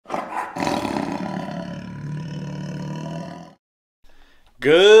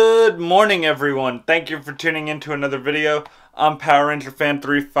Good morning, everyone. Thank you for tuning in to another video. I'm Power Ranger Fan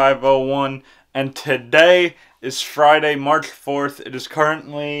 3501, and today is Friday, March 4th. It is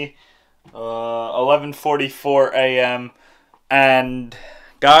currently 11:44 a.m. And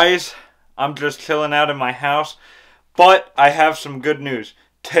guys, I'm just chilling out in my house, but I have some good news.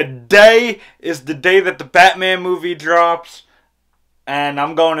 Today is the day that the Batman movie drops, and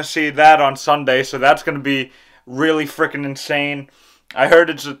I'm going to see that on Sunday, so that's going to be really freaking insane. I heard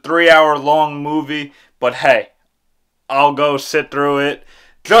it's a 3-hour long movie, but hey, I'll go sit through it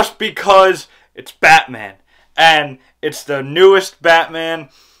just because it's Batman. And it's the newest Batman,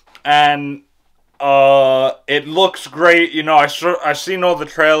 and it looks great. You know, I've seen all the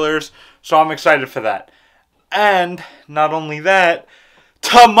trailers, so I'm excited for that. And not only that,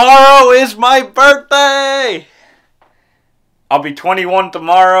 tomorrow is my birthday! I'll be 21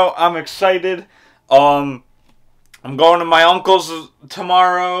 tomorrow. I'm excited. I'm going to my uncle's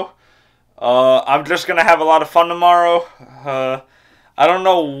tomorrow. I'm just going to have a lot of fun tomorrow. I don't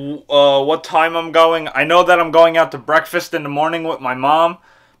know what time I'm going. I know that I'm going out to breakfast in the morning with my mom.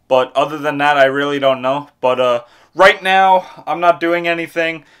 But other than that, I really don't know. But right now, I'm not doing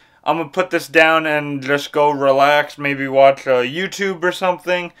anything. I'm going to put this down and just go relax. Maybe watch YouTube or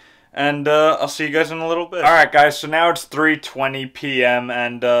something. And I'll see you guys in a little bit. Alright guys, so now it's 3:20 p.m.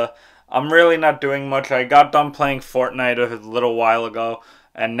 and I'm really not doing much. I got done playing Fortnite a little while ago,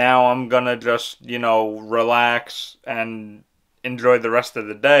 and now I'm gonna just, you know, relax and enjoy the rest of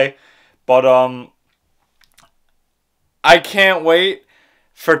the day. But I can't wait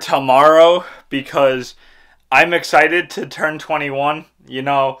for tomorrow because I'm excited to turn 21. You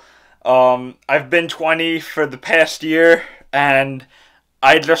know, I've been 20 for the past year, and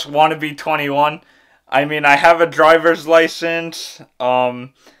I just want to be 21. I mean, I have a driver's license,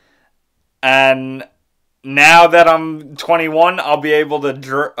 and now that I'm 21, I'll be able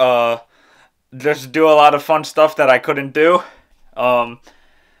to just do a lot of fun stuff that I couldn't do.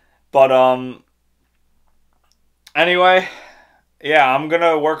 Anyway, yeah, I'm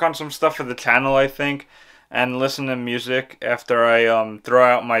gonna work on some stuff for the channel, I think, and listen to music after I throw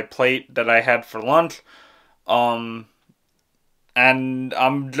out my plate that I had for lunch. And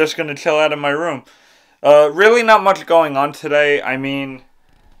I'm just gonna chill out in my room. Really not much going on today. I mean,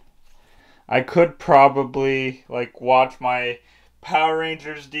 I could probably, like, watch my Power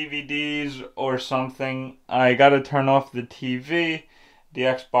Rangers DVDs or something. I gotta turn off the TV. The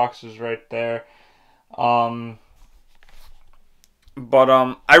Xbox is right there. I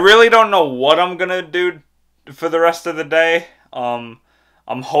really don't know what I'm gonna do for the rest of the day. I'm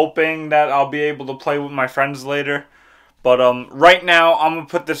hoping that I'll be able to play with my friends later. But right now, I'm going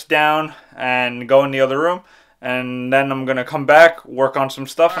to put this down and go in the other room. And then I'm going to come back, work on some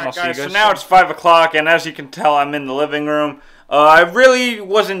stuff, and I'll see you guys soon. So now it's 5 o'clock, and as you can tell, I'm in the living room. I really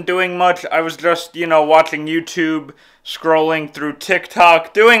wasn't doing much. I was just, you know, watching YouTube, scrolling through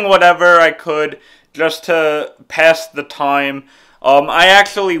TikTok, doing whatever I could just to pass the time. I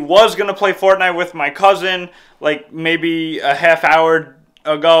actually was going to play Fortnite with my cousin, like, maybe a half hour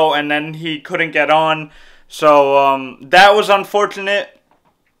ago, and then he couldn't get on. So, that was unfortunate,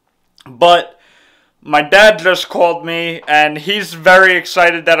 but my dad just called me, and he's very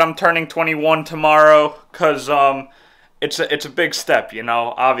excited that I'm turning 21 tomorrow, because, it's a big step, you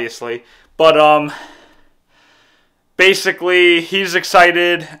know, obviously, but, basically, he's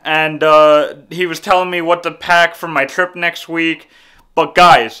excited, and, he was telling me what to pack for my trip next week, but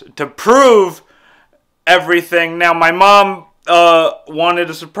guys, to prove everything, now my mom wanted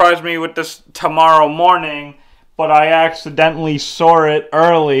to surprise me with this tomorrow morning, but I accidentally saw it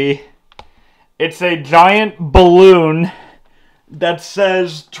early. It's a giant balloon that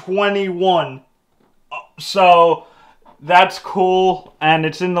says 21. So that's cool, and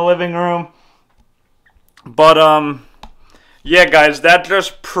it's in the living room. But yeah guys, that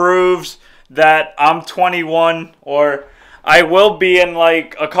just proves that I'm 21, or I will be in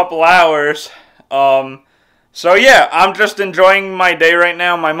like a couple hours. So yeah, I'm just enjoying my day right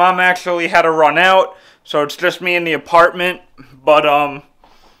now. My mom actually had to run out, so it's just me in the apartment. But,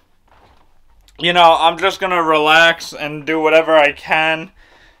 you know, I'm just gonna relax and do whatever I can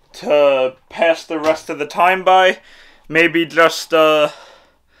to pass the rest of the time by. Maybe just,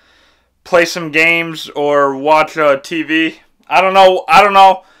 play some games or watch TV. I don't know.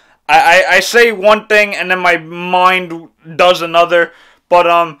 I say one thing and then my mind does another. But,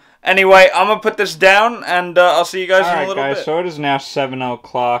 anyway, I'm going to put this down, and I'll see you guys in a little bit. So it is now 7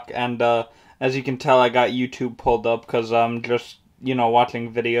 o'clock, and as you can tell, I got YouTube pulled up because I'm just, you know,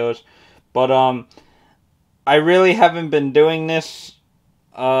 watching videos. But I really haven't been doing this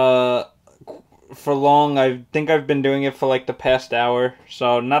for long. I think I've been doing it for like the past hour,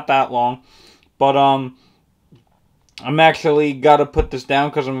 so not that long. But I'm actually gotta put this down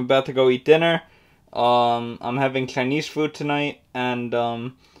because I'm about to go eat dinner. I'm having Chinese food tonight,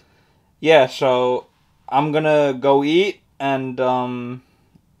 and yeah, so I'm gonna go eat, and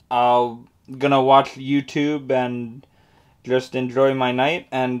I'll gonna watch YouTube and just enjoy my night,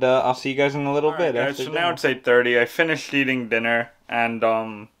 and I'll see you guys in a little bit. Guys, after so dinner. now it's 8:30. I finished eating dinner, and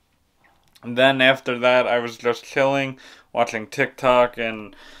then after that, I was just chilling, watching TikTok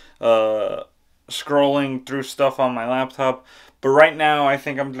and scrolling through stuff on my laptop. But right now, I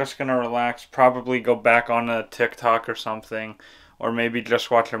think I'm just gonna relax. Probably go back on a TikTok or something, or maybe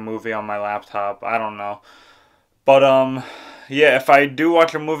just watch a movie on my laptop. I don't know. But yeah, if I do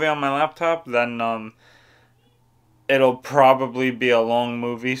watch a movie on my laptop, then it'll probably be a long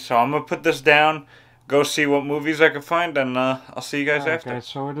movie. So I'm gonna put this down, go see what movies I can find, and I'll see you guys after. Guys,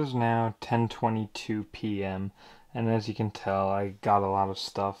 so it is now 10:22 p.m. and as you can tell, I got a lot of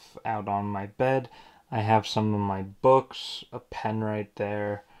stuff out on my bed. I have some of my books, a pen right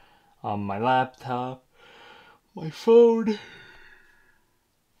there, my laptop, my phone,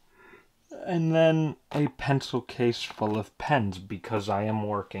 and then a pencil case full of pens because I am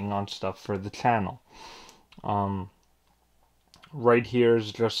working on stuff for the channel. Right here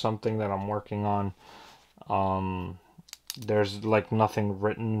is just something that I'm working on. There's like nothing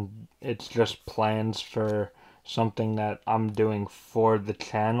written. It's just plans for something that I'm doing for the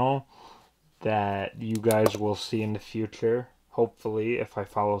channel that you guys will see in the future, hopefully, if I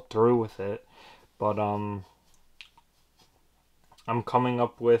follow through with it. But I'm coming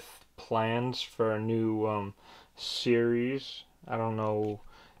up with plans for a new series. I don't know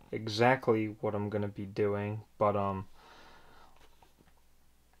exactly what I'm gonna be doing, but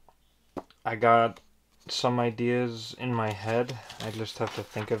I got some ideas in my head. I just have to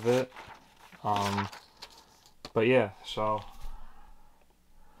think of it. But yeah, so,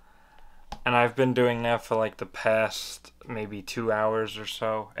 and I've been doing that for like the past maybe 2 hours or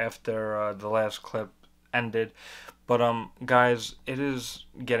so after the last clip ended. But guys, it is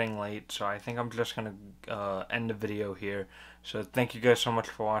getting late, so I think I'm just gonna end the video here. So thank you guys so much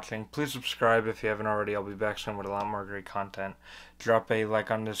for watching. Please subscribe if you haven't already. I'll be back soon with a lot more great content. Drop a like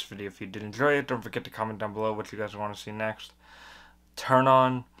on this video if you did enjoy it. Don't forget to comment down below what you guys want to see next. Turn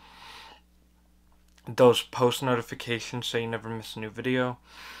on those post notifications so you never miss a new video.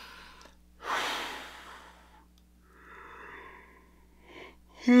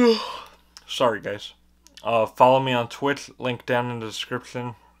 Sorry guys. Follow me on Twitch, link down in the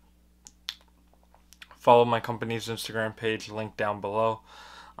description. Follow my company's Instagram page, link down below.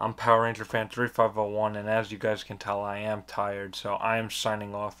 I'm Power Ranger Fan 3501, and as you guys can tell, I am tired, so I am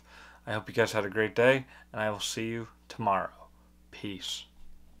signing off. I hope you guys had a great day, and I will see you tomorrow. Peace.